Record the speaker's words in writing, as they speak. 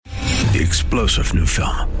the explosive new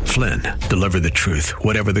film, Flynn, deliver the truth,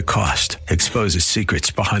 whatever the cost, exposes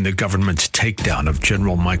secrets behind the government's takedown of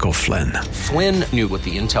General Michael Flynn. Flynn knew what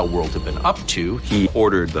the intel world had been up to. He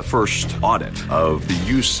ordered the first audit of the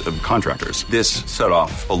use of contractors. This set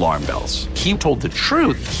off alarm bells. He told the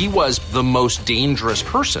truth. He was the most dangerous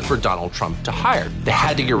person for Donald Trump to hire. They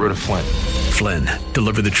had to get rid of Flynn. Flynn,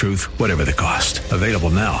 deliver the truth, whatever the cost. Available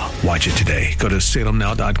now. Watch it today. Go to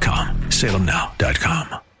salemnow.com.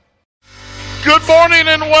 salemnow.com. Good morning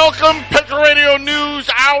and welcome, Patriot Radio News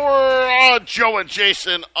Hour. Joe and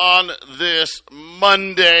Jason on this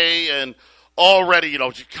Monday, and already, you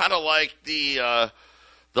kind of like the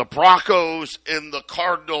Broncos and the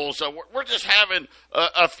Cardinals. We're just having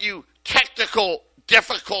a few technical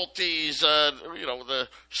difficulties. The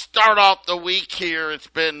start off the week here, it's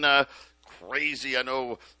been crazy. I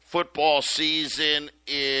know football season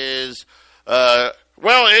is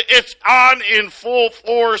it's on in full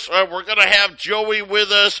force. We're going to have Joey with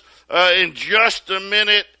us in just a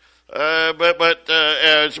minute. But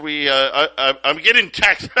as I'm getting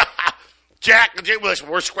text. Jack, listen,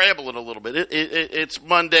 we're scrambling a little bit. It's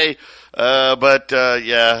Monday.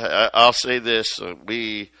 I'll say this.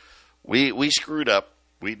 We screwed up.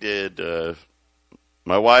 We did.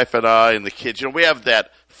 My wife and I and the kids. We have that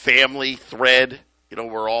family thread,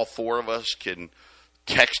 where all four of us can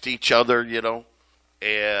text each other,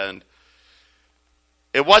 and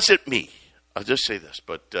it wasn't me. I'll just say this,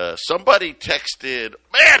 but somebody texted,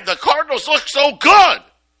 man, the Cardinals look so good.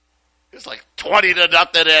 It's like 20-0 at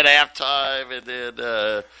halftime, and then,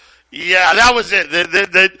 that was it.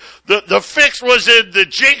 The fix was in, the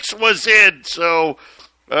jinx was in, so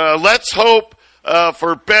let's hope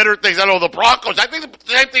for better things. I know the Broncos, I think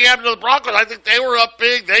the same thing happened to the Broncos. I think they were up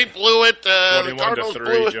big. They blew it. The Cardinals 21-3,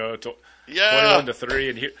 blew it. Joe. 21-3.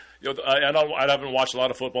 And here, I haven't watched a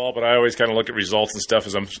lot of football, but I always kind of look at results and stuff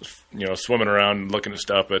as I'm, swimming around and looking at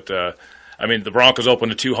stuff. But the Broncos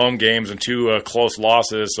opened to 2 home games and 2 close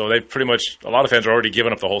losses, so they've pretty much a lot of fans are already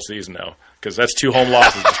given up the whole season now because that's 2 home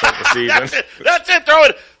losses to start the season. That's it. Throw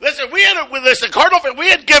it. Listen, Cardinal fan, we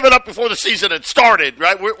had given up before the season had started,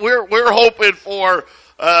 right? We're hoping for.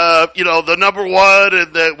 The number one,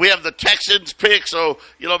 and we have the Texans pick, so,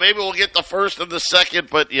 maybe we'll get the first and the second,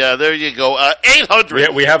 but, there you go.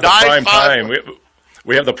 800. We have the prime time.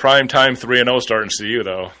 We have the prime time 3-0 starting CU,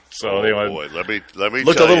 though. So boy, let me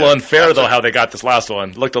looked tell a little you, unfair, though, how they got this last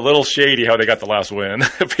one. Looked a little shady how they got the last win.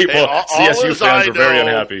 CSU fans were very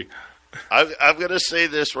unhappy. I'm going to say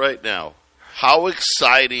this right now. How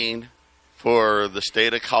exciting for the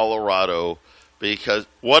state of Colorado, because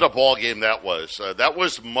what a ball game that was. That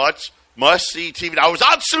was must-see TV. I was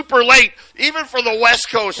on super late, even for the West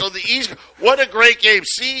Coast. So the East, what a great game.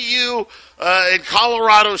 CU in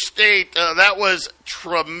Colorado State, that was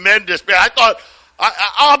tremendous. Man, I thought,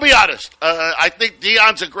 I'll be honest, I think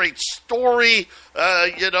Deion's a great story,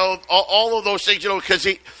 all of those things, because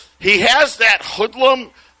he has that hoodlum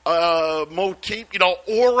motif,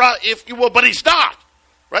 aura, if you will, but he's not.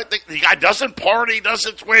 Right, the guy doesn't party,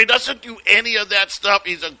 doesn't swear, he doesn't do any of that stuff.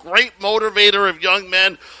 He's a great motivator of young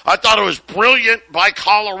men. I thought it was brilliant by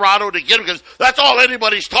Colorado to get him because that's all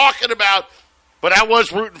anybody's talking about. But I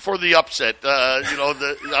was rooting for the upset. I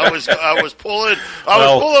was pulling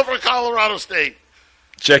for Colorado State.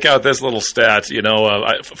 Check out this little stat.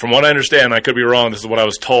 From what I understand, I could be wrong. This is what I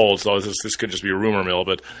was told, so this could just be a rumor mill,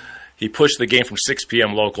 but. He pushed the game from 6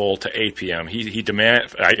 p.m. local to 8 p.m.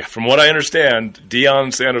 From what I understand,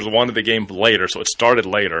 Deion Sanders wanted the game later, so it started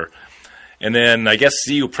later. And then I guess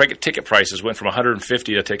CU ticket prices went from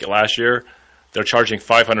 $150 a ticket last year. They're charging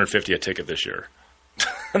 $550 a ticket this year.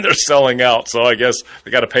 And they're selling out, so I guess they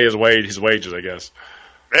got to pay his wages, I guess.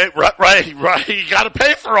 Right. You got to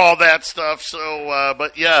pay for all that stuff. So,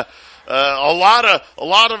 a lot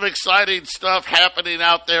of exciting stuff happening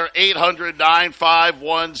out there.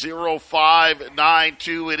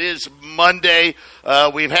 800-951-0592. It is Monday.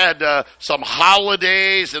 We've had some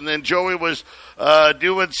holidays, and then Joey was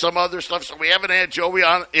doing some other stuff, so we haven't had Joey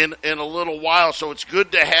on in a little while, so it's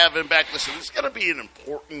good to have him back. Listen, this is going to be an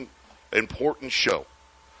important show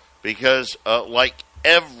because, like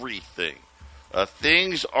everything,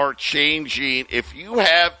 things are changing. If you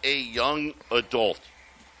have a young adult,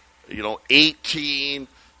 18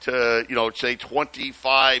 to, say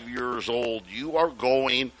 25 years old, you are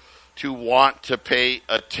going to want to pay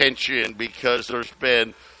attention because there's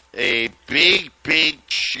been a big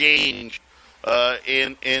change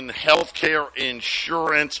in healthcare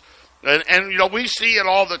insurance. And we see it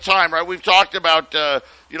all the time, right? We've talked about,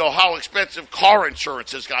 how expensive car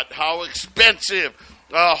insurance has got, how expensive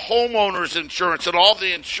homeowners insurance, and all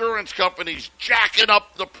the insurance companies jacking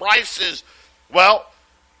up the prices. Well,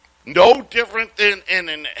 no different than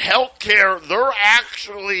in healthcare. They're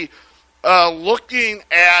actually looking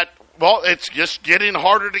at, well, it's just getting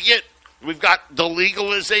harder to get. We've got the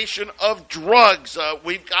legalization of drugs.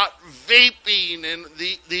 We've got vaping and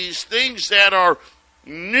these things that are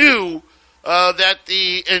new that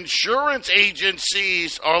the insurance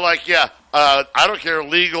agencies are like, I don't care,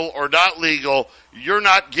 legal or not legal, you're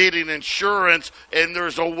not getting insurance. And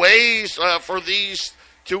there's a ways for these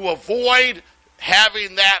to avoid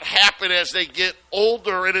having that happen as they get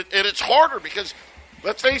older. And it's harder because,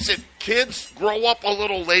 let's face it, kids grow up a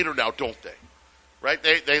little later now, don't they? Right?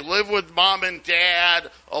 They live with mom and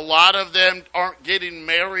dad. A lot of them aren't getting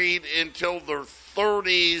married until their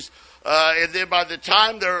 30s. And then by the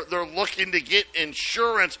time they're looking to get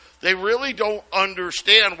insurance, they really don't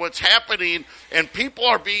understand what's happening. And people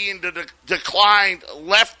are being declined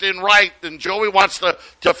left and right. And Joey wants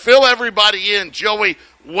to fill everybody in. Joey,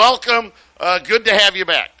 welcome. Good to have you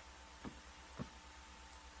back.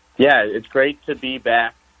 Yeah, it's great to be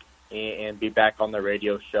back and be back on the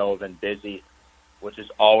radio show. I've been busy, which is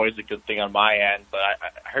always a good thing on my end. But I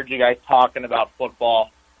heard you guys talking about football.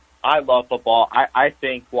 I love football. I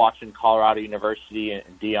think watching Colorado University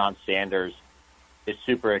and Deion Sanders is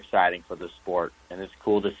super exciting for the sport, and it's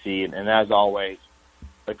cool to see. And as always,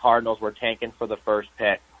 the Cardinals were tanking for the first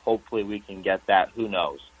pick. Hopefully we can get that. Who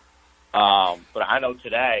knows? But I know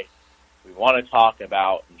today we want to talk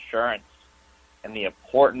about insurance and the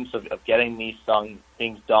importance of getting these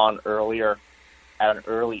things done earlier at an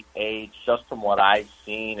early age. Just from what I've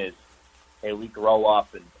seen is, hey, we grow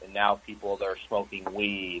up and now people, they're smoking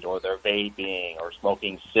weed or they're vaping or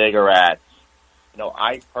smoking cigarettes. You know,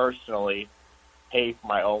 I personally pay for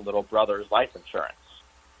my own little brother's life insurance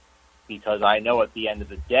because I know at the end of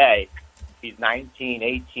the day, if he's 19,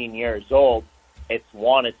 18 years old, it's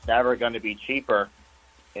never going to be cheaper.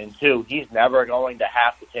 And two, he's never going to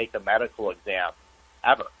have to take a medical exam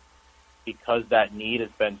ever because that need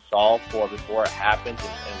has been solved for before it happens.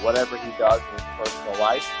 And whatever he does in his personal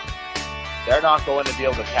life, they're not going to be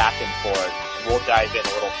able to tap him for it. And we'll dive in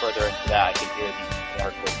a little further into that. I can hear these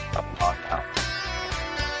commercials coming on now.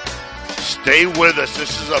 Stay with us.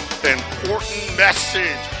 This is an important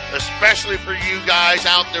message, especially for you guys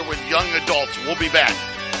out there with young adults. We'll be back.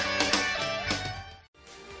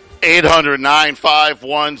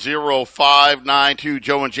 800-951-0592.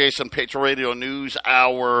 Joe and Jason, Patriot Radio News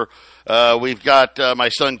Hour. We've got my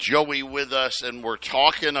son Joey with us, and we're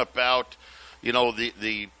talking about, you know,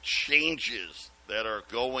 the changes that are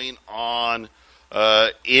going on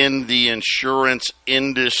in the insurance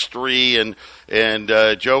industry, and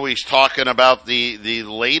Joey's talking about the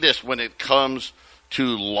latest when it comes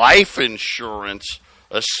to life insurance,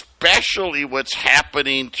 especially what's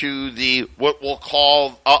happening to the what we'll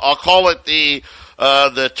call I'll call it the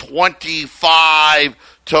 25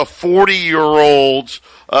 to 40-year-olds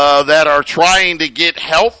that are trying to get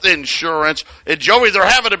health insurance. And Joey, they're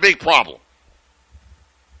having a big problem.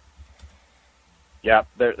 Yeah,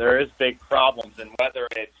 there is big problems, and whether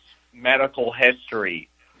it's medical history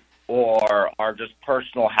or our just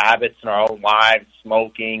personal habits in our own lives,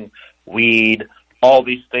 smoking, weed, all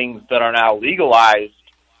these things that are now legalized,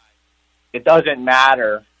 it doesn't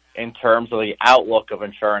matter in terms of the outlook of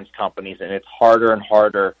insurance companies, and it's harder and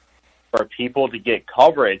harder for people to get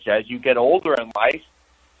coverage as you get older in life.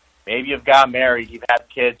 Maybe you've got married, you've had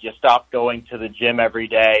kids, you stop going to the gym every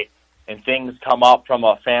day, and things come up from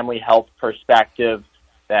a family health perspective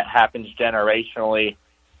that happens generationally.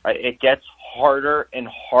 It gets harder and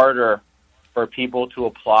harder for people to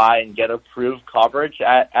apply and get approved coverage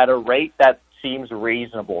at a rate that seems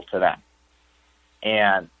reasonable to them.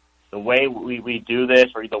 And the way we do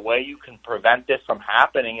this, or the way you can prevent this from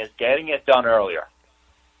happening, is getting it done earlier.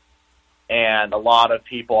 And a lot of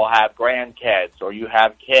people have grandkids, or you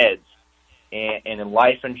have kids, and in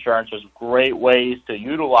life insurance, there's great ways to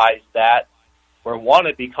utilize that, where one,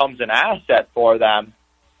 it becomes an asset for them,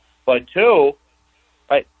 but two,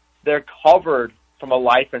 right, they're covered from a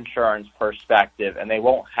life insurance perspective, and they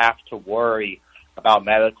won't have to worry about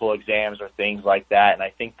medical exams or things like that. And I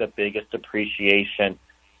think the biggest appreciation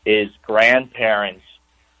is grandparents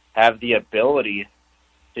have the ability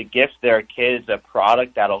to gift their kids a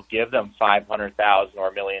product that'll give them $500,000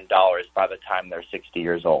 or $1 million by the time they're 60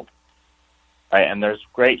 years old. Right? And there's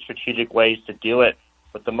great strategic ways to do it,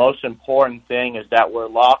 but the most important thing is that we're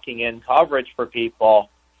locking in coverage for people,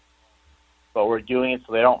 but we're doing it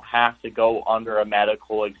so they don't have to go under a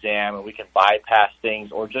medical exam, and we can bypass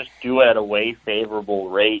things or just do it at a way favorable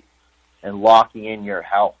rate and locking in your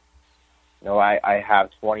health. You know, I have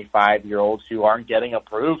 25-year-olds who aren't getting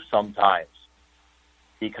approved sometimes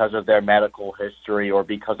because of their medical history or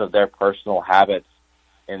because of their personal habits.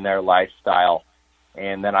 in their lifestyle.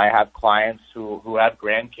 And then I have clients who have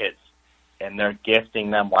grandkids, and they're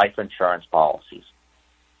gifting them life insurance policies,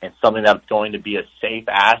 and something that's going to be a safe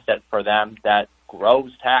asset for them that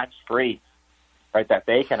grows tax-free, right, that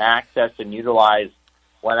they can access and utilize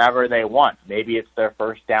whenever they want. Maybe it's their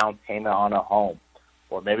first down payment on a home,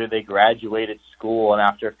 or maybe they graduated school and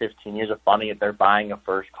after 15 years of funding it, they're buying a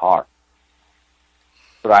first car.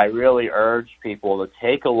 But I really urge people to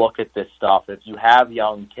take a look at this stuff. If you have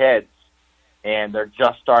young kids and they're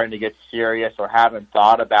just starting to get serious or haven't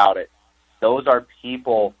thought about it, those are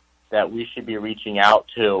people that we should be reaching out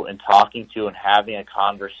to and talking to and having a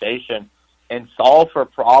conversation and solve for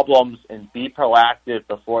problems and be proactive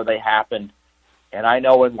before they happen. And I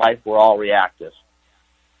know in life we're all reactive.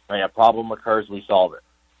 When a problem occurs, we solve it.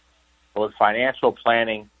 But with financial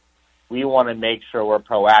planning, we want to make sure we're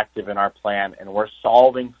proactive in our plan and we're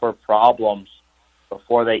solving for problems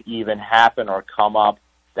before they even happen or come up.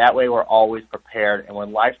 That way we're always prepared. And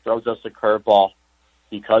when life throws us a curveball,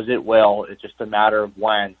 because it will, it's just a matter of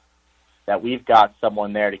when, that we've got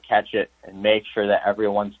someone there to catch it and make sure that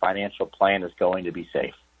everyone's financial plan is going to be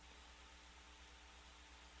safe.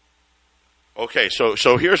 Okay, so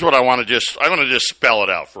here's what I want to just spell it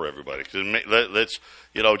out for everybody. Let's,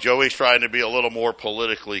 Joey's trying to be a little more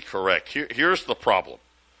politically correct. Here's the problem.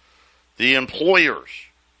 The employers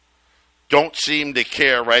don't seem to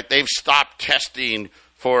care, right? They've stopped testing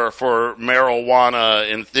for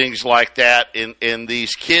marijuana and things like that in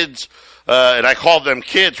these kids, and I call them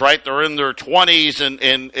kids, right? They're in their 20s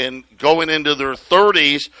and going into their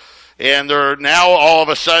 30s. And they're now all of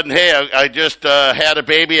a sudden, hey, I just had a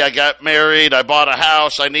baby, I got married, I bought a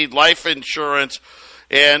house, I need life insurance,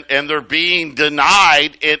 and they're being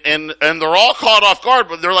denied, and they're all caught off guard.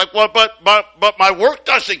 But they're like, well, but my work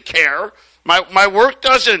doesn't care. My work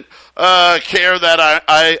doesn't care that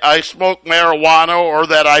I smoke marijuana or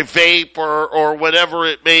that I vape or whatever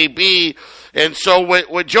it may be. And so,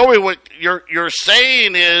 what Joey, what you're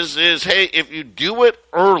saying is, hey, if you do it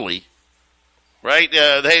early. Right?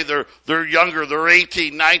 They're younger. They're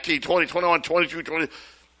 18, 19, 20, 21, 22, 20.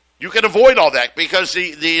 You can avoid all that because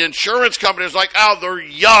the insurance company is like, oh, they're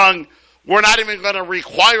young. We're not even going to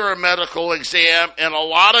require a medical exam. And a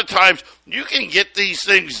lot of times you can get these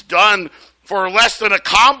things done for less than a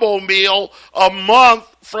combo meal a month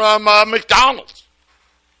from McDonald's.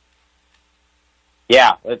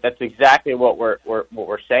 Yeah, that's exactly what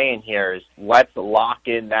we're saying here is let's lock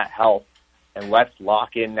in that health. And let's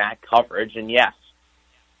lock in that coverage. And yes,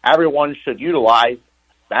 everyone should utilize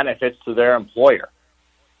benefits to their employer.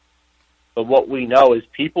 But what we know is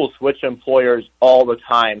people switch employers all the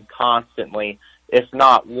time, constantly, if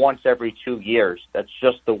not once every 2 years. That's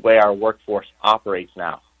just the way our workforce operates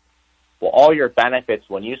now. Well, all your benefits,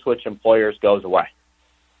 when you switch employers, goes away.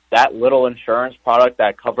 That little insurance product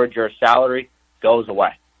that covered your salary goes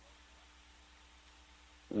away.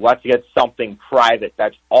 Let's get something private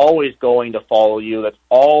that's always going to follow you, that's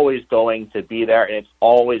always going to be there, and it's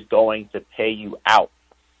always going to pay you out.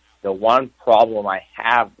 The one problem I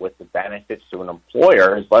have with the benefits to an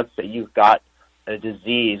employer is, let's say you've got a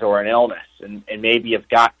disease or an illness, and maybe you've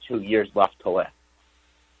got 2 years left to live.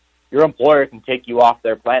 Your employer can take you off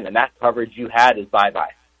their plan, and that coverage you had is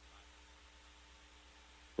bye-bye.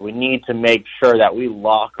 We need to make sure that we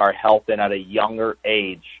lock our health in at a younger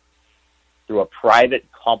age through a private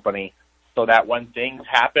company so that when things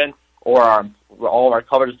happen or all of our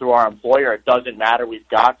coverage through our employer, it doesn't matter. We've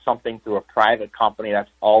got something through a private company that's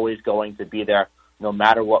always going to be there no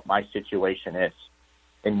matter what my situation is.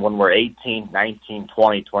 And when we're 18, 19,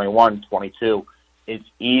 20, 21, 22, it's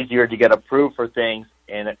easier to get approved for things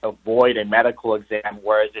and avoid a medical exam,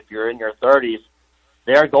 whereas if you're in your 30s,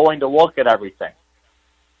 they're going to look at everything.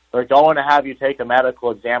 They're going to have you take a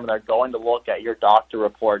medical exam, and they're going to look at your doctor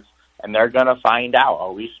reports, and they're going to find out,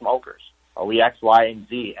 are we smokers? Are we X, Y, and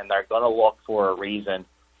Z? And they're going to look for a reason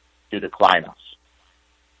to decline us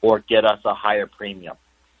or get us a higher premium.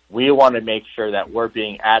 We want to make sure that we're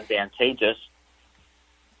being advantageous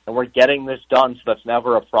and we're getting this done so that's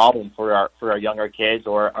never a problem for our younger kids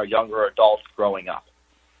or our younger adults growing up.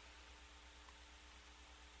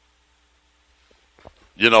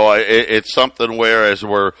 It's something where as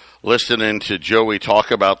we're listening to Joey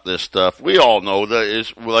talk about this stuff, we all know that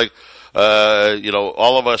it's like,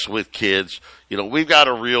 all of us with kids, we've got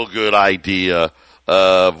a real good idea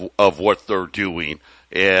of what they're doing.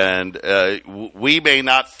 And we may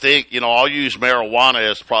not think, I'll use marijuana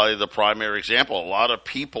as probably the primary example. A lot of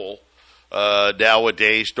people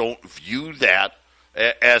nowadays don't view that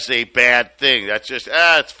as a bad thing. That's just,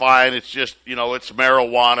 it's fine. It's just, it's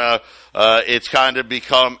marijuana. It's kind of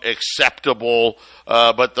become acceptable.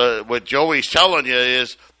 But what Joey's telling you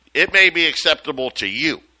is it may be acceptable to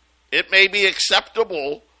you. It may be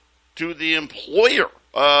acceptable to the employer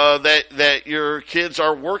that your kids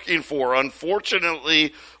are working for.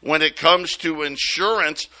 Unfortunately, when it comes to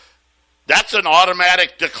insurance, that's an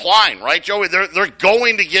automatic decline, right, Joey? They're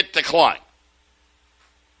going to get declined.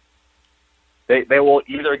 They will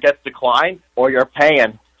either get declined or you're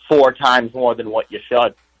paying 4 times more than what you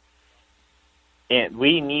should. And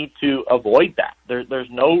we need to avoid that. There's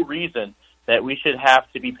no reason that we should have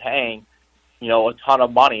to be paying, a ton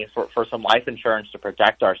of money for some life insurance to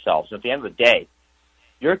protect ourselves. At the end of the day,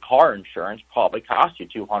 your car insurance probably costs you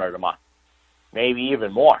 $200 a month, maybe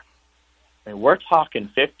even more. I mean, we're talking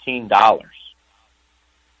 $15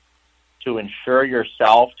 to insure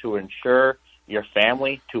yourself, to insure your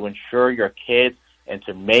family, to insure your kids, and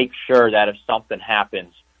to make sure that if something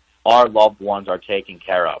happens, our loved ones are taken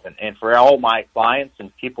care of. And for all my clients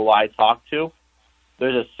and people I talk to,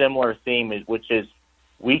 there's a similar theme, which is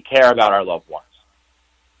we care about our loved ones.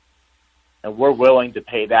 And we're willing to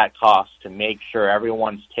pay that cost to make sure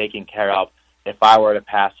everyone's taken care of if I were to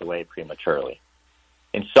pass away prematurely.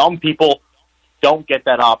 And some people don't get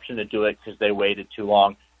that option to do it because they waited too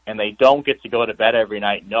long, and they don't get to go to bed every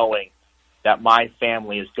night knowing that my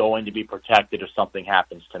family is going to be protected if something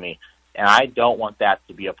happens to me. And I don't want that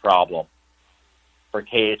to be a problem. For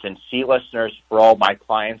KHNC listeners, for all my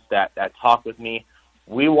clients that talk with me,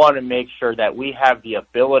 we want to make sure that we have the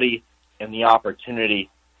ability and the opportunity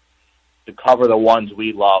to cover the ones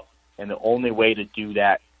we love. And the only way to do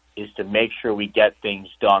that is to make sure we get things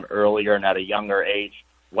done earlier and at a younger age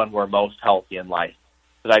when we're most healthy in life.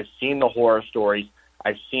 Because I've seen the horror stories.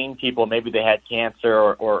 I've seen people, maybe they had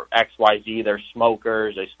cancer or XYZ, they're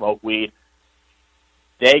smokers, they smoke weed.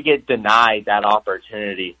 They get denied that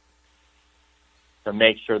opportunity to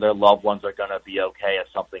make sure their loved ones are going to be okay if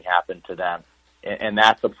something happened to them. And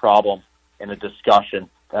that's a problem and a discussion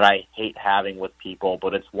that I hate having with people,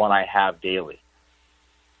 but it's one I have daily.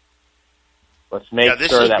 Let's make this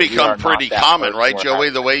sure has that become pretty common, right, Joey?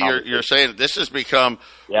 The way you're saying it, this has become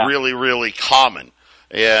really, really common.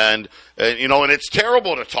 And it's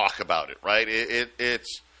terrible to talk about it, right?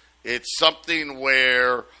 It's something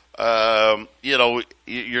where,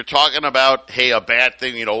 you're talking about, hey, a bad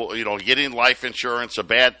thing, getting life insurance, a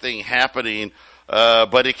bad thing happening,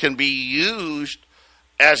 but it can be used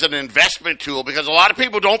as an investment tool because a lot of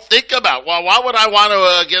people don't think about, well, why would I want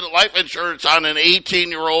to get life insurance on an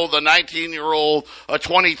 18-year-old, a 19-year-old, a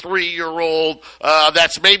 23-year-old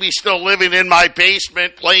that's maybe still living in my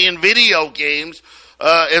basement playing video games?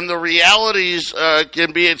 And the realities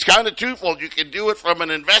it's kind of twofold. You can do it from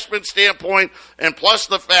an investment standpoint, and plus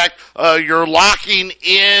the fact you're locking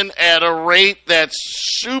in at a rate that's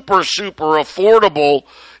super, super affordable,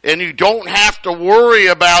 and you don't have to worry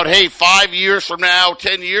about, hey, 5 years from now,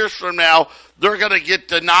 10 years from now, they're going to get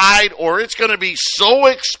denied, or it's going to be so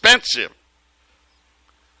expensive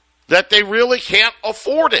that they really can't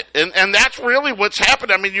afford it. And that's really what's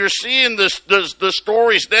happened. I mean, you're seeing the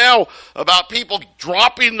stories now about people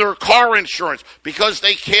dropping their car insurance because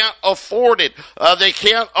they can't afford it. They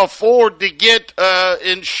can't afford to get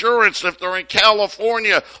insurance if they're in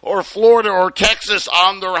California or Florida or Texas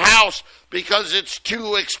on their house because it's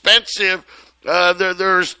too expensive.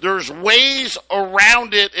 There's ways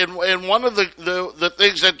around it. And one of the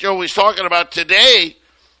things that Joey's talking about today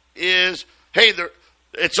is, hey,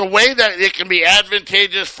 it's a way that it can be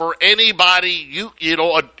advantageous for anybody,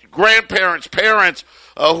 grandparents, parents,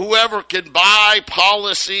 whoever can buy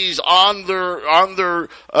policies on their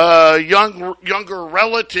younger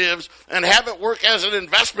relatives and have it work as an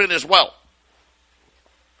investment as well.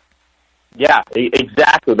 Yeah,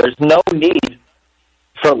 exactly. There's no need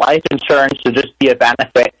for life insurance to just be a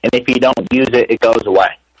benefit, and if you don't use it, it goes away.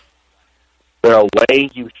 There are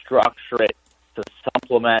ways you structure it to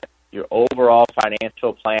supplement your overall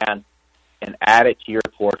financial plan and add it to your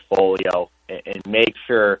portfolio and make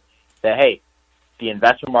sure that, hey, the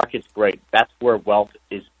investment market's great. That's where wealth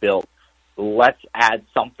is built. Let's add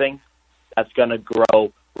something that's going to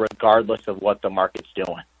grow regardless of what the market's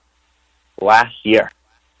doing. Last year,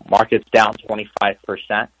 market's down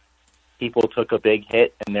 25%. People took a big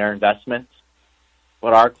hit in their investments.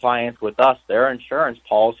 But our clients with us, their insurance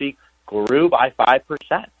policy grew by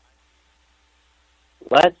 5%.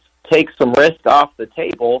 Let's take some risk off the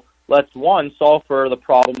table. Let's, one, solve for the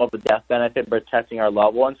problem of the death benefit protecting our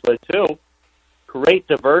loved ones, but two, create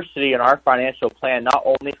diversity in our financial plan, not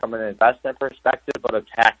only from an investment perspective, but a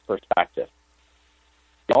tax perspective.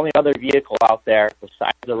 The only other vehicle out there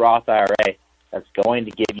besides the Roth IRA that's going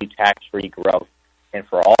to give you tax-free growth. And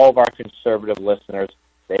for all of our conservative listeners,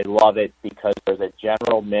 they love it because there's a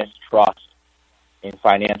general mistrust in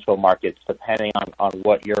financial markets, depending on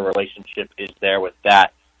what your relationship is there with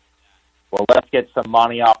that. Well, let's get some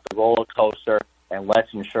money off the roller coaster, and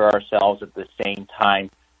let's insure ourselves at the same time.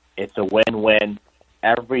 It's a win-win.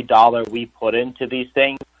 Every dollar we put into these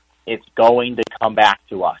things, it's going to come back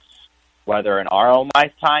to us, whether in our own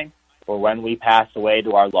lifetime or when we pass away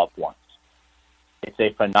to our loved ones. It's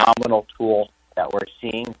a phenomenal tool that we're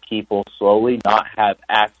seeing people slowly not have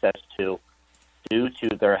access to due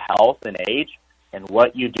to their health and age and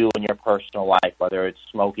what you do in your personal life, whether it's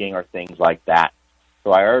smoking or things like that.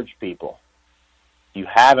 So I urge people, if you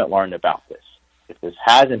haven't learned about this, if this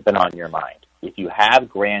hasn't been on your mind, if you have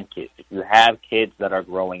grandkids, if you have kids that are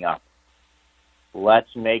growing up,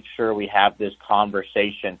 let's make sure we have this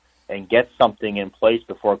conversation and get something in place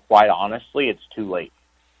before, quite honestly, it's too late.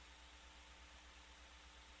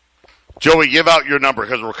 Joey, give out your number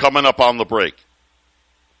because we're coming up on the break.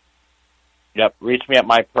 Yep, reach me at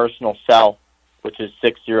my personal cell, which is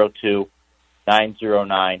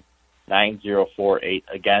 602-909-9048.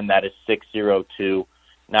 Again, that is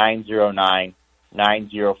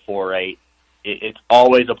 602-909-9048. It's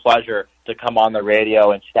always a pleasure to come on the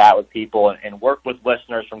radio and chat with people and work with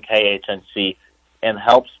listeners from KHNC and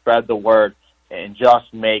help spread the word and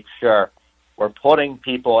just make sure we're putting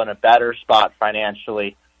people in a better spot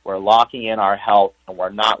financially. We're locking in our health, and we're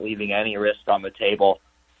not leaving any risk on the table,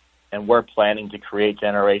 and we're planning to create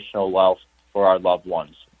generational wealth for our loved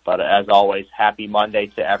ones. But as always, happy Monday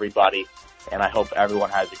to everybody, and I hope everyone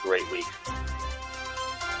has a great week.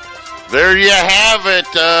 There you have it.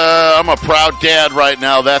 I'm a proud dad right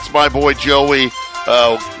now. That's my boy Joey.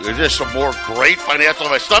 Just some more great financial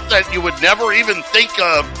advice, stuff that you would never even think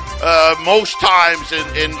of most times,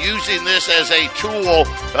 in using this as a tool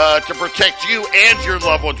to protect you and your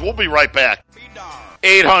loved ones. We'll be right back.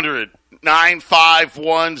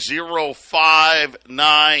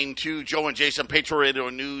 800-951-0592. Joe and Jason, Patriot Radio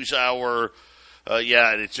News Hour.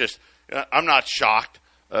 It's just, I'm not shocked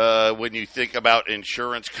when you think about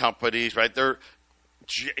insurance companies, right?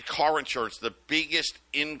 Car insurance, the biggest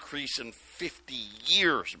increase in 50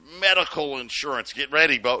 years. Medical insurance, get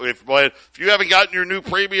ready. But if you haven't gotten your new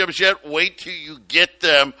premiums yet, wait till you get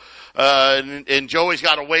them. And Joey's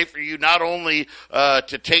got a way for you not only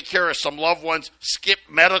to take care of some loved ones, skip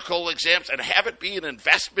medical exams, and have it be an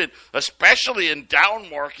investment, especially in down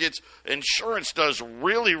markets. Insurance does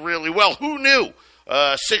really, really well. Who knew?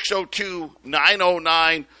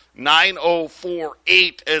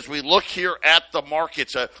 602-909-9048 as we look here at the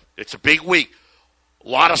markets. It's a big week. A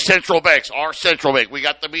lot of central banks. Our central bank. We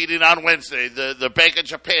got the meeting on Wednesday. The Bank of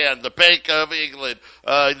Japan, the Bank of England,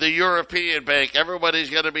 the European Bank. Everybody's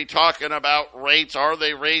going to be talking about rates. Are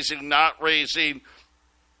they raising, not raising?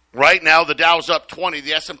 Right now, the Dow's up 20.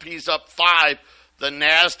 The S&P's up 5. The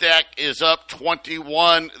NASDAQ is up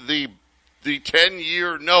 21. The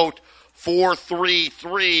 10-year note,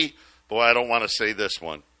 433. Boy, I don't want to say this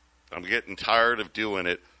one. I'm getting tired of doing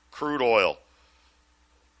it. Crude oil,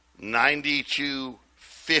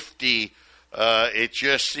 92.50. It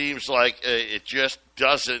just seems like it just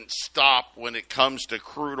doesn't stop when it comes to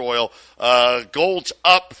crude oil. Gold's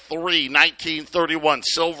up 3, 19.31.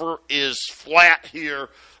 Silver is flat here,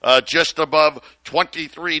 just above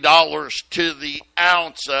 $23 to the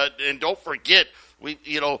ounce. And don't forget,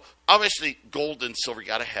 obviously gold and silver,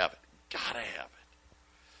 got to have it. Got to have it.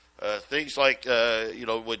 Things like,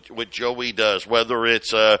 what Joey does, whether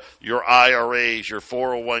it's your IRAs, your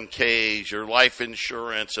 401ks, your life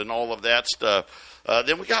insurance, and all of that stuff.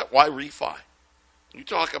 Then we got why refi. You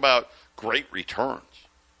talk about great returns.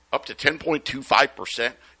 Up to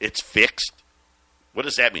 10.25%. It's fixed. What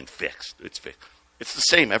does that mean, fixed? It's fixed. It's the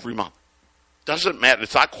same every month. Doesn't matter.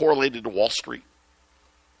 It's not correlated to Wall Street.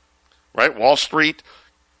 Right? Wall Street,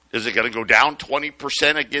 is it going to go down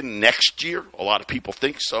 20% again next year? A lot of people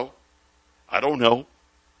think so. I don't know.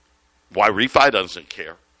 Why refi doesn't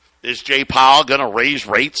care. Is Jay Powell going to raise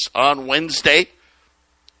rates on Wednesday?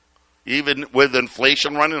 Even with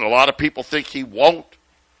inflation running, a lot of people think he won't.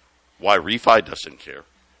 Why refi doesn't care.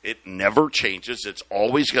 It never changes. It's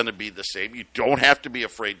always going to be the same. You don't have to be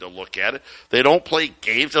afraid to look at it. They don't play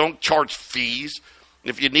games. They don't charge fees.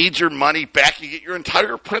 If you need your money back, you get your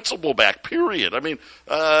entire principal back, period. I mean,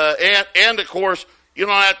 and of course, you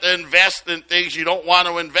don't have to invest in things you don't want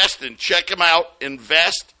to invest in. Check them out,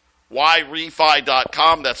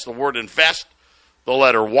 investwhyrefi.com. That's the word invest, the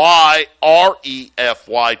letter Y,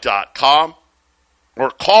 REFY.com. Or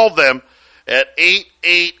call them at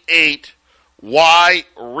 888 Why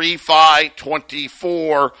refi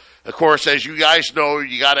 24? Of course, as you guys know,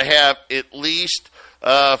 you got to have at least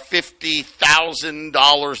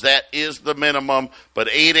 $50,000. That is the minimum. But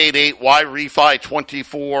 888, why refi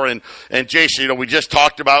 24? And Jason, we just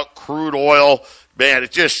talked about crude oil. Man,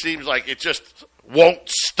 it just seems like it just won't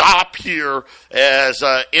stop here as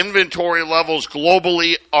inventory levels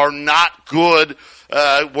globally are not good.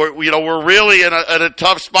 We're really in a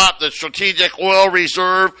tough spot. The strategic oil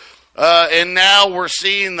reserve, and now we're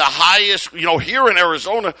seeing the highest. Here in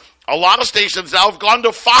Arizona, a lot of stations now have gone to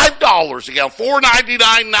 $5 a gallon,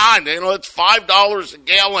 $4.99.9. It's $5 a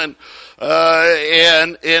gallon,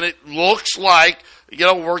 and it looks like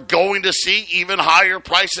we're going to see even higher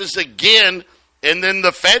prices again. And then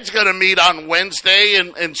the Fed's going to meet on Wednesday,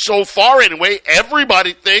 and so far anyway,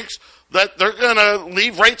 everybody thinks that they're going to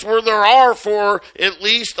leave rates where they are for at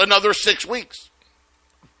least another 6 weeks.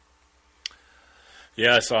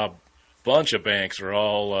 Yeah, I saw a bunch of banks are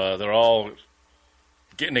all they're all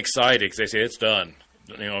getting excited because they say it's done.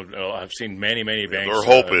 I've seen many banks. They're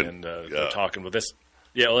hoping they're talking with this.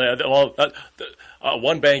 Yeah,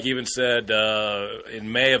 one bank even said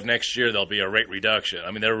in May of next year there'll be a rate reduction.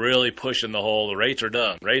 I mean, they're really pushing the whole. The rates are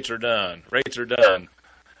done. Rates are done. Rates are done.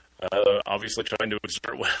 Obviously, trying to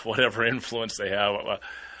exert whatever influence they have.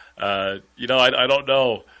 I don't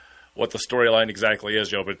know what the storyline exactly is,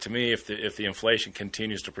 Joe. But to me, if the inflation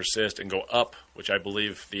continues to persist and go up, which I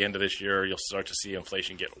believe the end of this year you'll start to see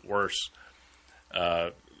inflation get worse,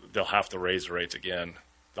 they'll have to raise the rates again.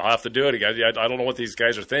 They'll have to do it again. I don't know what these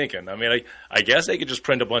guys are thinking. I mean, I guess they could just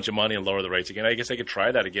print a bunch of money and lower the rates again. I guess they could try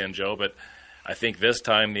that again, Joe. But I think this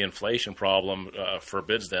time the inflation problem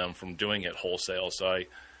forbids them from doing it wholesale. So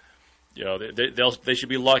they should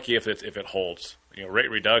be lucky if it holds. Rate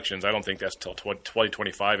reductions. I don't think that's till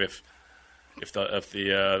 2025 if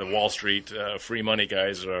the Wall Street free money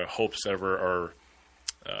guys' hopes ever are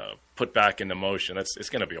put back into motion. It's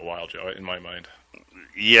going to be a while, Joe, in my mind.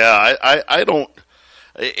 Yeah, I don't.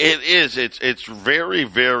 It is. It's very,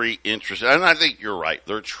 very interesting, and I think you're right.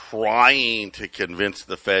 They're trying to convince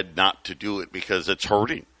the Fed not to do it because it's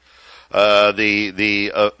hurting. The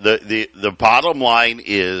bottom line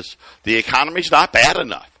is the economy's not bad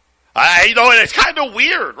enough. And it's kind of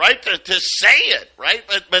weird, right, to say it, right?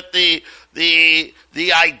 But the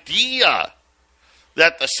idea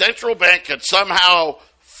that the central bank could somehow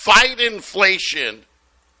fight inflation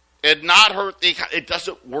and not hurt the economy, it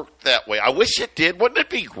doesn't work that way. I wish it did. Wouldn't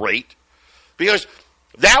it be great? Because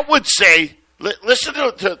that would say, listen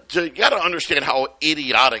to you got to understand how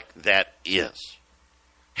idiotic that is.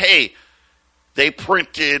 Hey, they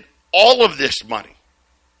printed all of this money,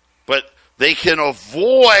 but they can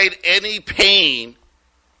avoid any pain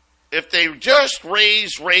if they just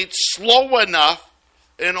raise rates slow enough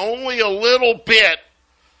and only a little bit,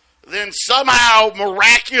 then somehow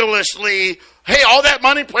miraculously, hey, all that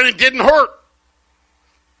money printed didn't hurt.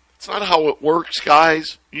 It's not how it works,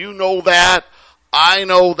 guys. You know that. I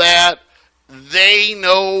know that. They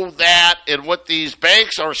know that. And what these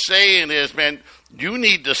banks are saying is, man, you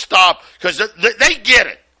need to stop because they get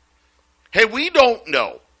it. Hey, we don't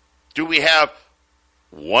know. Do we have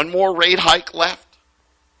one more rate hike left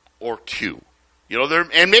or two?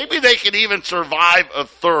 And maybe they can even survive a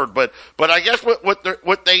third. But I guess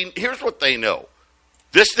here's what they know.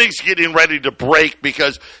 This thing's getting ready to break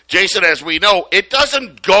because, Jason, as we know, it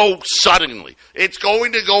doesn't go suddenly. It's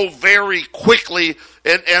going to go very quickly,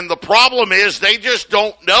 and the problem is they just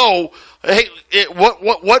don't know, hey,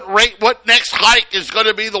 what next hike is going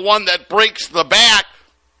to be the one that breaks the back.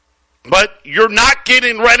 But you're not going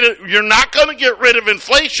to get rid of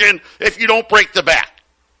inflation if you don't break the back.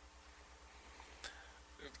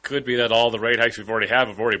 Could be that all the rate hikes we've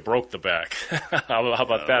already broke the back. How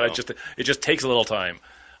about that? It just takes a little time.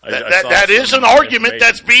 That is an argument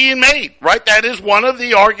that's being made, right? That is one of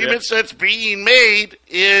the arguments that's being made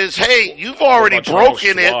is, hey, you've already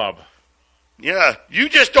broken it. Yeah, you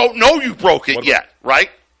just don't know you broke it yet, right?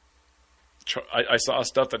 I saw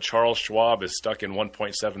stuff that Charles Schwab is stuck in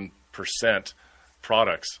 1.7%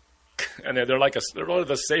 products, and they're one of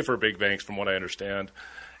the safer big banks from what I understand,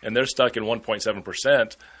 and they're stuck in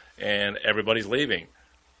 1.7%, and everybody's leaving.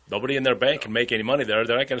 Nobody in their bank can make any money there.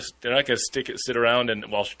 They're not going to sit around and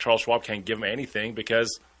Charles Schwab can't give them anything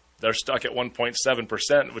because they're stuck at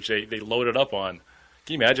 1.7%, which they loaded up on.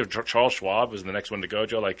 Can you imagine if Charles Schwab was the next one to go,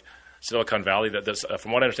 Joe? Like Silicon Valley.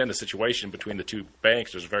 From what I understand, the situation between the two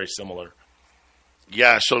banks is very similar.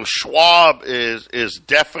 Yeah, so Schwab is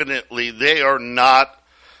definitely, they are not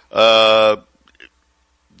the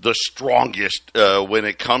strongest when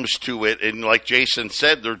it comes to it. And like Jason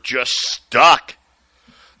said, they're just stuck.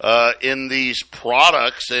 in these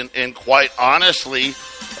products, and quite honestly,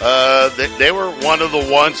 they were one of the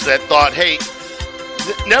ones that thought, hey,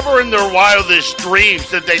 never in their wildest dreams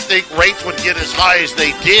did they think rates would get as high as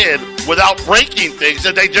they did without breaking things,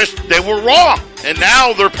 and they were wrong, and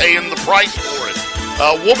now they're paying the price for it.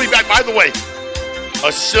 We'll be back. By the way,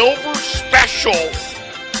 a silver special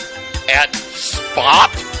at Spot.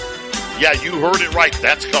 Yeah, you heard it right.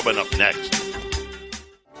 That's coming up next.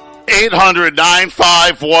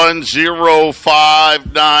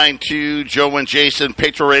 800-951-0592. Joe and Jason,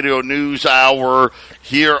 Patriot Radio News Hour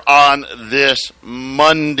here on this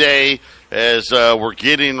Monday as we're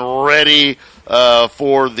getting ready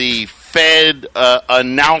for the Fed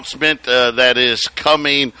announcement that is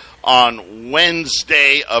coming on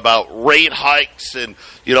Wednesday about rate hikes. And,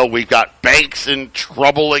 you know, we've got banks in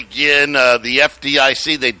trouble again. The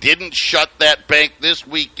FDIC, they didn't shut that bank this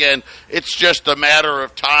weekend. It's just a matter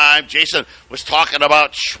of time. Jason was talking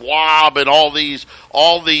about Schwab and all these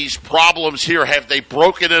problems here. Have they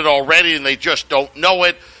broken it already and they just don't know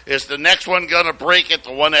it? Is the next one going to break it?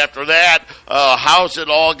 The one after that? How's it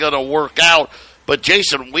all going to work out? But,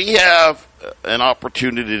 Jason, we have an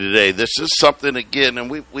opportunity today. This is something, again, and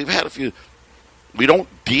we've had a few. We don't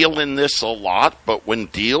deal in this a lot, but when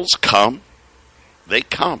deals come, they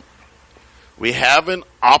come. We have an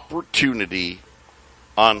opportunity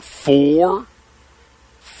on 4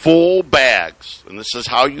 full bags, and this is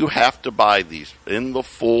how you have to buy these, in the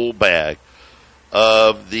full bag,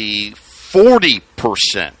 of the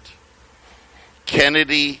 40%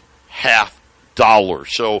 Kennedy half dollar.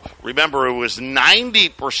 So remember, it was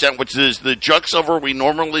 90%, which is the jug silver we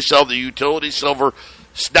normally sell, the utility silver,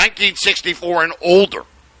 1964 and older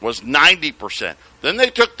was 90%. Then they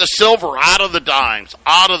took the silver out of the dimes,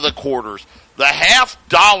 out of the quarters, the half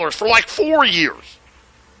dollars for like 4 years.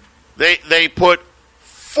 They put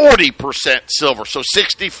 40% silver, so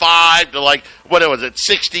 65 to like, what was it,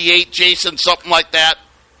 68, Jason, something like that?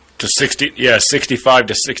 To 60, yeah, 65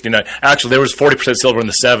 to 69. Actually, there was 40% silver in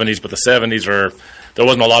the 70s, but the 70s there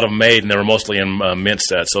wasn't a lot of them made, and they were mostly in mint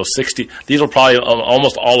sets. So 60. These will probably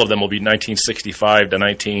almost all of them will be 1965 to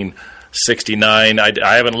 1969.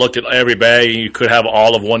 I haven't looked at every bag. You could have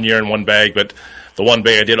all of 1 year in one bag, but the one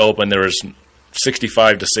bag I did open, there was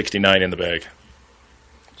 65 to 69 in the bag.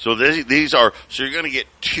 So these are, so you're going to get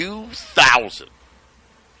 2,000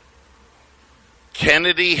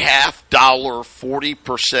 Kennedy half dollar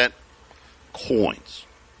 40% coins,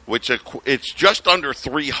 which it's just under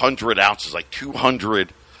 300 ounces, like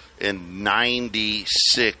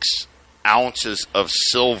 296 ounces of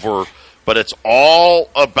silver, but it's all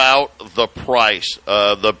about the price.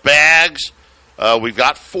 The bags, we've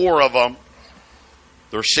got 4 of them.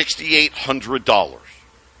 They're $6,800,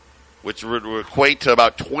 which would equate to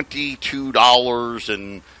about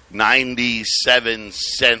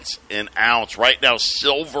 $22.97 an ounce. Right now,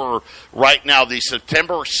 silver, the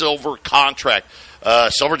September silver contract,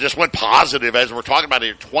 silver just went positive as we're talking about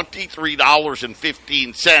here,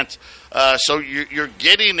 $23.15. So you're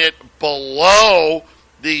getting it below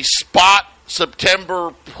the spot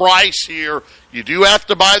September price here. You do have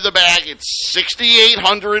to buy the bag. It's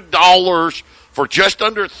 $6,800 for just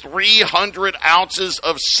under 300 ounces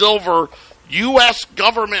of silver. U.S.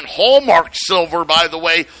 government hallmark silver, by the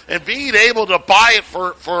way, and being able to buy it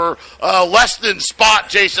for less than spot,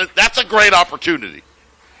 Jason, that's a great opportunity.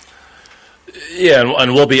 Yeah,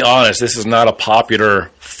 and we'll be honest, this is not a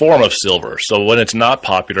popular form of silver. So when it's not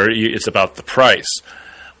popular, it's about the price.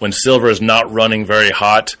 When silver is not running very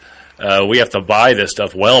hot, we have to buy this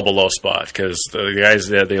stuff well below spot because the guys,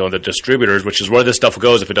 the distributors, which is where this stuff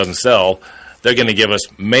goes if it doesn't sell, they're going to give us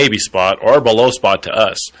maybe spot or below spot to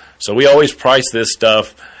us. So we always price this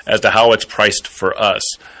stuff as to how it's priced for us.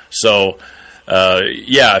 So,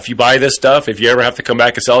 if you buy this stuff, if you ever have to come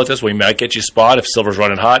back and sell it to us, we might get you spot. If silver's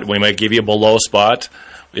running hot, we might give you below spot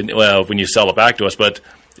when you sell it back to us. But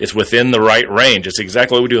it's within the right range. It's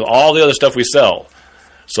exactly what we do with all the other stuff we sell.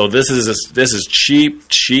 So this is cheap,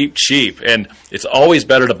 and it's always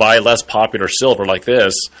better to buy less popular silver like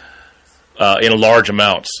this in large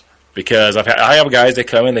amounts. Because I have guys that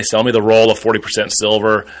come in, they sell me the roll of 40%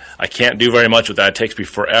 silver. I can't do very much with that. It takes me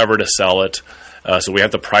forever to sell it. So we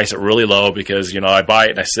have to price it really low because, I buy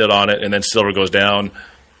it and I sit on it and then silver goes down.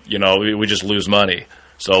 We just lose money.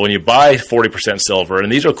 So when you buy 40% silver, and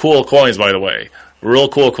these are cool coins, by the way, real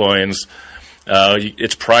cool coins,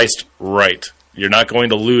 it's priced right. You're not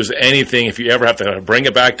going to lose anything if you ever have to bring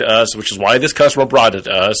it back to us, which is why this customer brought it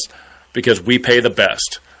to us, because we pay the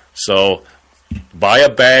best. So buy a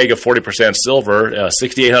bag of 40% silver,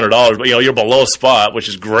 $6,800, but you're below spot, which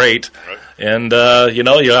is great, right. And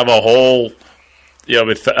you have a whole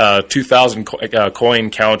with 2,000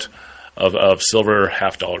 coin count of silver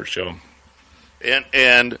half dollars, Joe.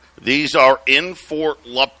 And these are in Fort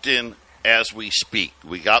Lupton as we speak.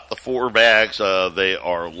 We got the 4 bags. They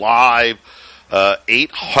are live.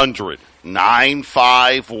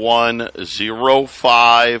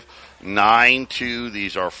 800-951-0592.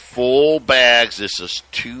 These are full bags. This is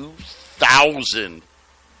 2,000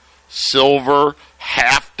 silver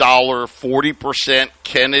half dollar, 40%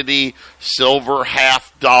 Kennedy silver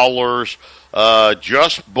half dollars,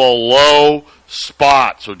 just below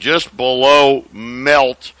spot. So just below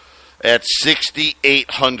melt at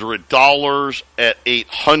 $6,800 at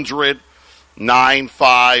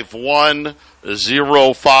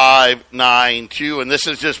 800-951-0592. And this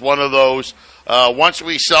is just one of those, once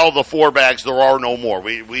we sell the 4 bags, there are no more.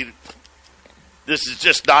 This is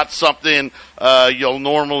just not something you'll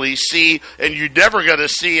normally see, and you're never going to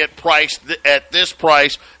see it priced at this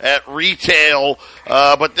price at retail.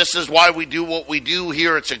 But this is why we do what we do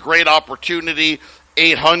here. It's a great opportunity.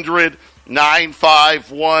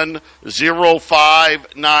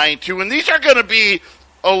 800-951-0592. And these are going to be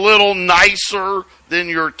a little nicer than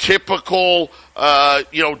your typical,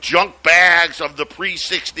 junk bags of the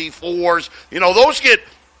pre-64s. Those get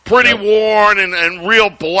pretty worn and real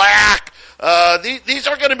black. These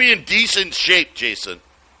are going to be in decent shape, Jason.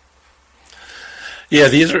 Yeah,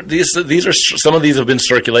 these are some of these have been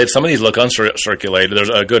circulated. Some of these look uncirculated. There's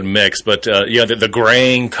a good mix, but the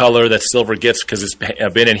graying color that silver gets because it's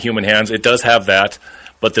been in human hands, it does have that.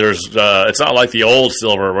 But it's not like the old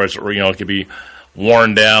silver where it could be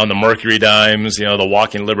worn down. The Mercury dimes, the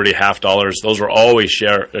Walking Liberty half dollars, those will always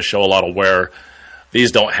show a lot of wear.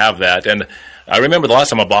 These don't have that, and I remember the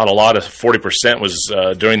last time I bought a lot of 40% was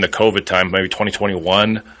during the COVID time, maybe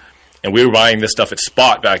 2021, and we were buying this stuff at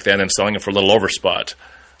spot back then and selling it for a little over spot.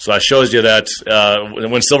 So that shows you that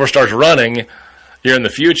when silver starts running here in the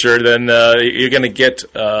future, then you're going to get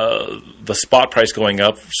the spot price going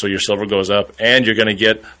up, so your silver goes up, and you're going to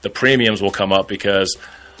get the premiums will come up because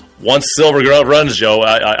once silver runs, Joe,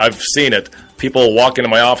 I've seen it. People walk into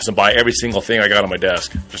my office and buy every single thing I got on my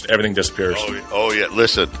desk. Just everything disappears. Oh yeah.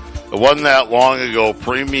 Listen, it wasn't that long ago.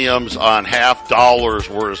 Premiums on half dollars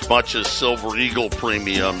were as much as Silver Eagle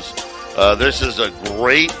premiums. This is a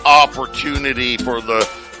great opportunity for the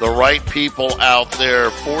right people out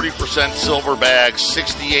there. 40% silver bags,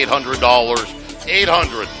 $6,800.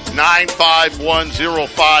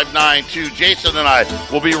 800-951-0592. Jason and I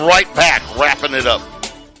will be right back wrapping it up.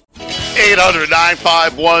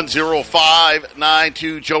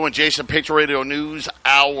 800-951-0592. Joe and Jason, Patriot Radio News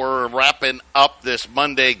Hour, wrapping up this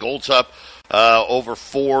Monday. Gold's up over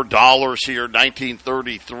 $4 here,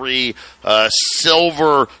 1933.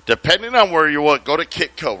 Silver, depending on where you want, go to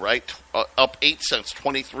Kitco, right? Up 8 cents,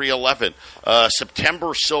 23.11.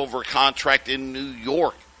 September silver contract in New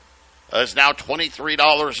York is now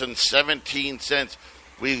 $23.17.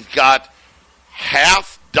 We've got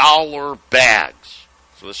half-dollar bags.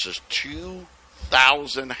 So this is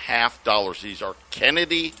 2,000 half dollars. These are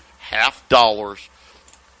Kennedy half dollars.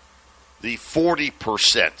 The 40%.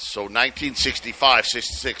 So 1965,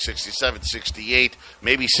 66, 67, 68,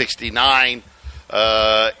 maybe 69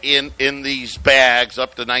 in these bags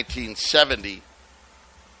up to 1970.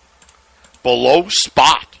 Below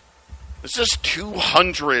spot. This is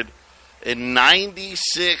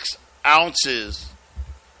 296 ounces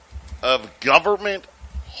of government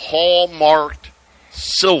hallmarked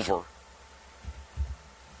silver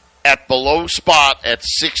at below spot at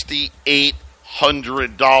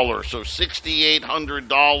 $6,800. So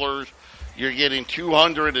 $6,800, you're getting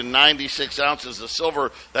 296 ounces of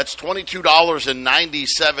silver. That's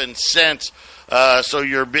 $22.97. So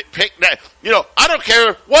you're picking that. I don't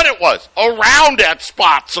care what it was. Around that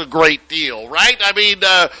spot's a great deal, right? I mean,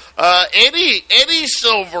 any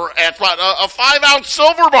silver at spot, a 5-ounce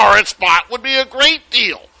silver bar at spot would be a great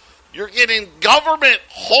deal. You're getting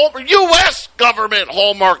U.S. government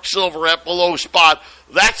hallmark silver at below spot.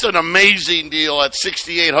 That's an amazing deal at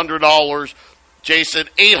 $6,800. Jason,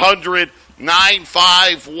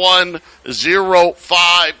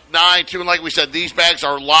 800-951-0592. And like we said, these bags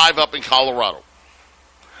are live up in Colorado.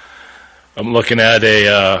 I'm looking at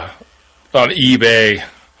on eBay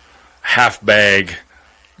half bag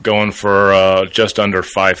going for just under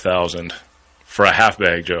 $5,000 for a half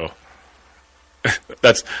bag, Joe.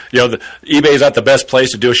 That's eBay is not the best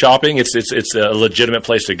place to do shopping. It's a legitimate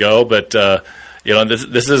place to go, but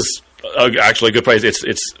this is actually a good price. It's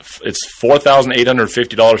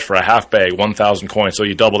 $4,850 for a half bag, 1,000 coins. So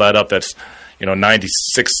you double that up, that's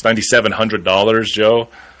 $9,700, Joe,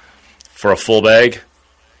 for a full bag.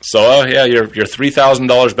 So, you're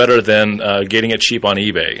 $3,000 better than getting it cheap on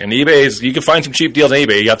eBay. And you can find some cheap deals on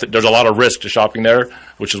eBay. There's a lot of risk to shopping there,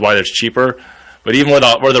 which is why it's cheaper. But even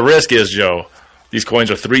where the risk is, Joe, these coins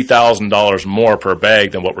are $3,000 more per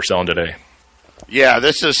bag than what we're selling today. Yeah,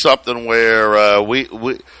 this is something where we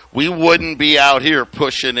wouldn't be out here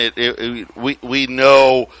pushing it. We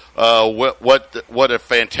know what a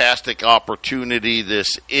fantastic opportunity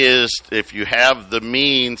this is. If you have the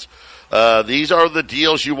means, these are the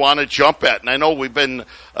deals you want to jump at. And I know we've been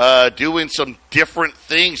doing some different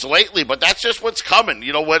things lately, but that's just what's coming.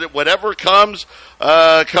 You know, whatever comes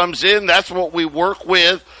in, that's what we work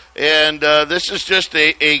with. And this is just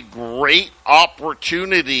a great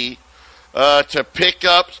opportunity to pick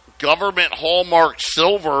up government hallmark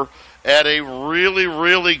silver at a really,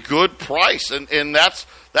 really good price. And that's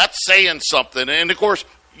saying something. And, of course,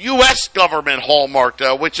 U.S. government hallmarked,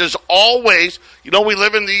 which is always, we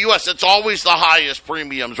live in the U.S., it's always the highest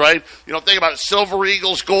premiums, right? Think about it, silver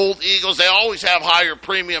eagles, gold eagles, they always have higher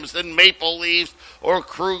premiums than maple leafs or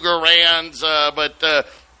Krugerrands. But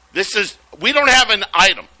we don't have an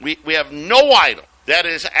item. We have no item that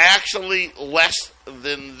is actually less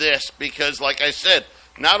than this because, like I said,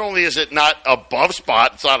 not only is it not above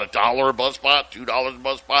spot, it's not $1 above spot, $2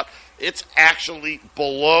 above spot, it's actually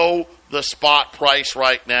below the spot price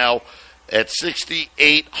right now at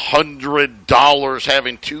 $6,800,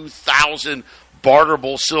 having 2,000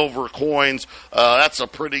 barterable silver coins. That's a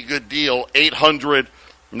pretty good deal.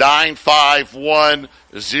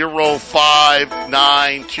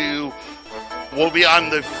 800-951-0592. We'll be on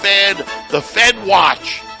the Fed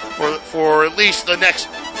watch for at least the next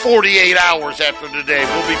 48 hours after today.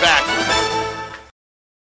 We'll be back.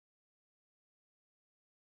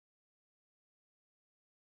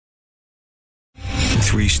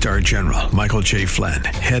 3-star General Michael J. Flynn,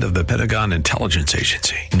 head of the Pentagon Intelligence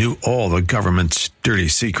Agency, knew all the government's dirty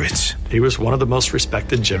secrets. He was one of the most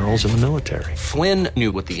respected generals in the military. Flynn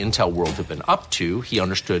knew what the intel world had been up to. He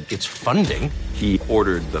understood its funding. He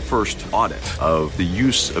ordered the first audit of the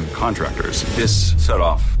use of contractors. This set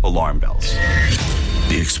off alarm bells.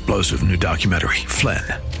 The explosive new documentary, Flynn,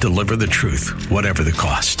 Deliver the Truth, Whatever the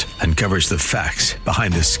Cost, uncovers the facts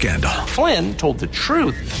behind this scandal. Flynn told the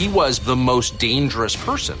truth. He was the most dangerous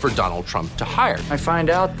person for Donald Trump to hire. I find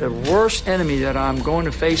out the worst enemy that I'm going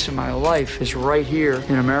to face in my life is right here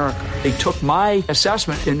in America. They took my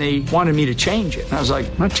assessment and they wanted me to change it. And I was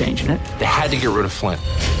like, I'm not changing it. They had to get rid of Flynn.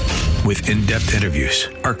 With in-depth interviews,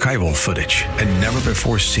 archival footage, and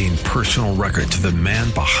never-before-seen personal records of the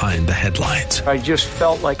man behind the headlines. I just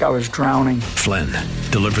felt like I was drowning. Flynn,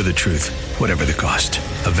 Deliver the Truth, Whatever the Cost.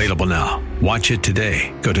 Available now. Watch it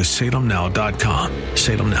today. Go to salemnow.com.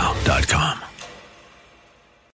 salemnow.com.